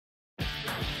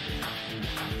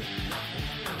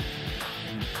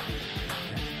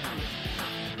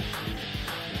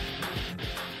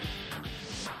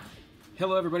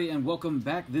Hello everybody and welcome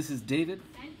back. This is David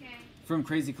from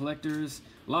Crazy Collectors.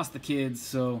 Lost the kids,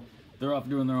 so they're off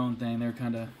doing their own thing. They're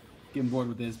kind of getting bored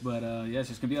with this, but yeah, it's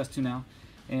just going to be us two now.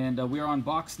 And we are on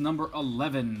box number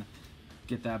 11.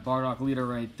 Get that Bardock leader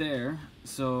right there.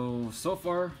 So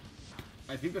far,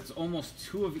 I think that's almost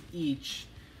 2 of each,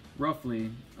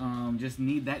 roughly. Just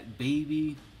need that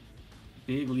baby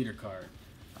big leader card.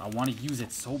 I want to use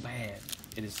it so bad.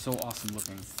 It is so awesome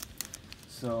looking.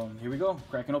 So here we go,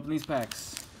 cracking open these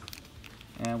packs.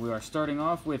 And we are starting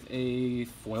off with a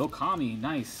foil Kami,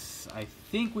 nice. I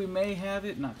think we may have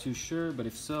it, not too sure, but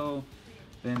if so,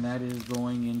 then that is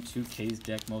going into K's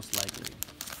deck most likely.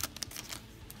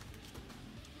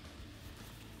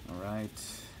 All right.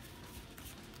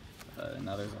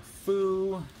 Now there's a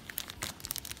Foo.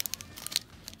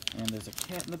 And there's a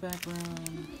cat in the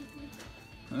background.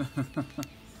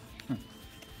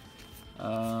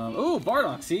 Oh,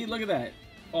 Bardock, see, look at that.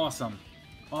 Awesome.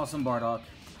 Awesome Bardock.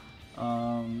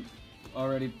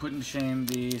 Already put to shame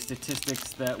the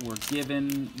statistics that were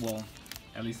given, well,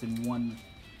 at least in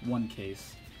one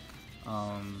case.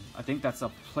 I think that's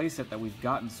a playset that we've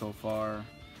gotten so far.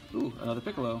 Ooh, another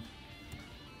Piccolo.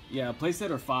 Yeah, a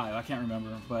playset or 5, I can't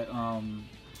remember, but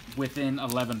within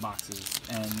 11 boxes.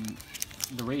 And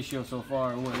the ratio so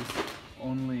far was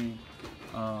only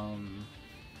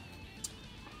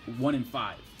 1 in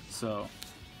 5. So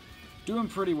doing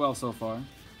pretty well so far.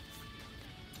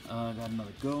 Got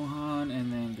another Gohan,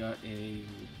 and then got a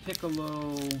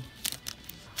Piccolo. Try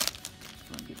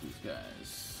and get these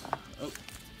guys. Oh,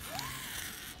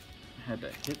 had to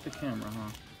hit the camera, huh?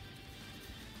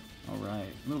 All right,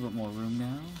 a little bit more room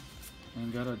now,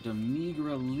 and got a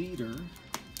Demigra leader.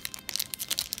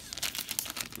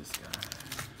 This guy,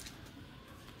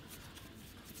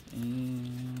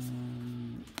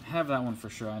 and have that one for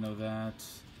sure. I know that.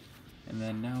 And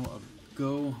then now a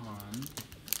Gohan.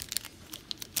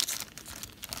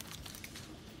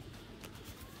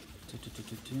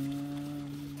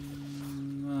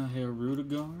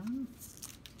 Hirudegarn.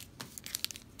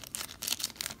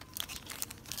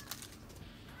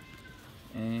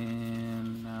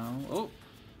 And now, oh,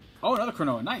 another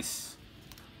Chronoa, nice.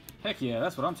 Heck yeah,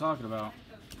 that's what I'm talking about.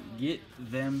 Get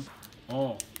them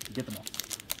all. Get them all.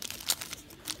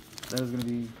 That is gonna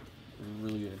be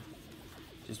really good.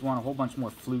 Just want a whole bunch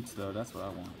more flutes, though. That's what I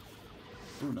want.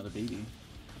 Ooh, another baby.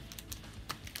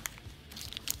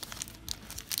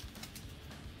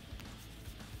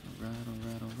 Alright.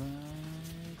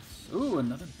 Ooh,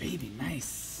 another baby.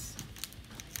 Nice.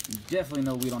 You definitely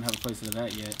know we don't have a place of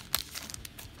that yet.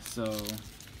 So,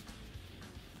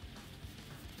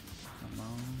 come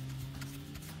on.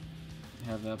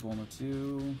 Have that Bulma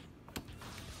too.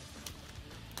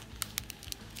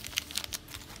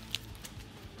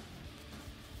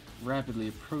 Rapidly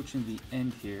approaching the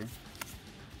end here,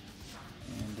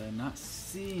 and not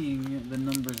seeing the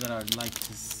numbers that I'd like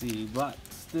to see, but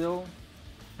still,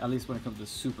 at least when it comes to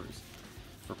supers,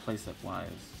 for playset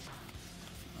wise.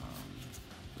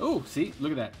 Oh, see,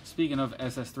 look at that. Speaking of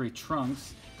SS3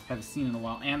 Trunks, haven't seen in a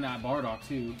while, and that Bardock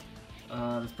too.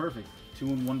 That's perfect. 2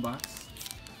 in 1 box.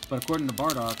 But according to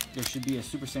Bardock, there should be a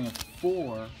Super Saiyan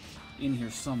 4 in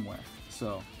here somewhere.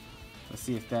 So let's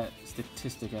see if that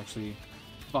statistic actually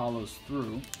follows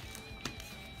through.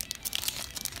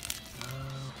 Okay,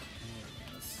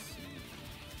 let's see.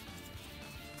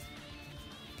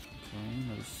 Okay,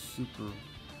 another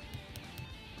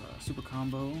super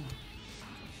combo.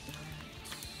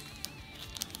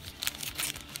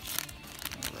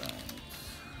 Alright,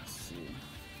 let's see.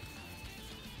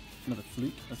 Another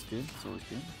flute, that's good, it's always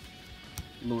good.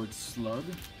 Lord Slug.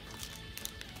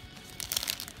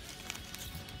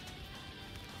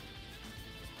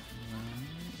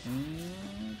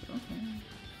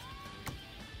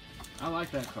 I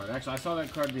like that card. Actually, I saw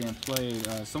that card being played.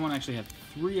 Someone actually had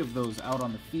 3 of those out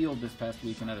on the field this past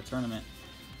weekend at a tournament.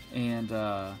 And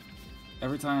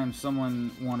every time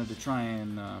someone wanted to try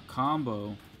and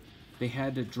combo, they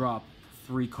had to drop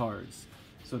 3 cards.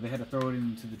 So they had to throw it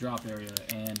into the drop area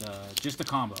and just a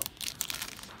combo.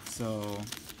 So,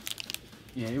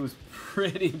 yeah, it was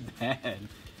pretty bad.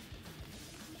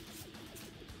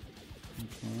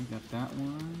 Okay, got that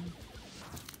one.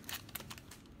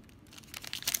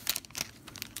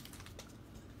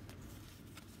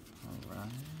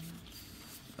 Alright.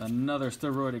 Another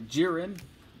steroidic Jiren.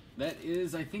 That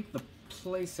is, I think, the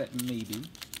playset, maybe.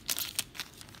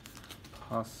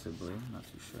 Possibly, not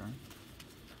too sure.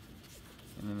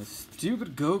 And then the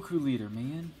stupid Goku leader,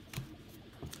 man.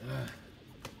 Ugh.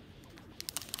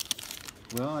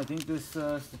 Well, I think this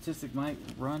statistic might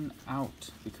run out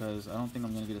because I don't think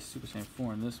I'm going to get a Super Saiyan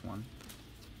 4 in this one.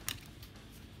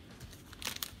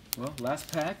 Well, last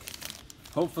pack.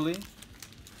 Hopefully.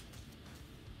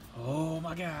 Oh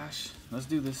my gosh. Let's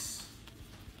do this.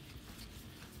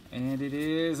 And it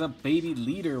is a baby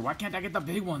leader. Why can't I get the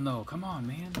big one though? Come on,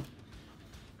 man.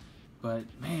 But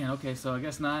man, okay, so I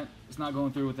guess not. It's not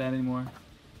going through with that anymore.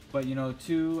 But you know,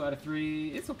 2 out of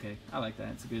 3, it's okay. I like that.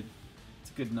 It's a good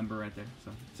number right there.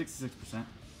 So 66%.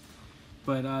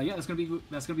 But yeah, that's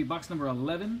gonna be box number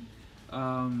 11.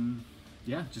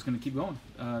 Yeah, just gonna keep going.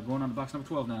 Going on to box number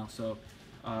 12 now. So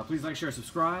please like, share,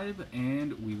 subscribe,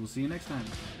 and we will see you next time.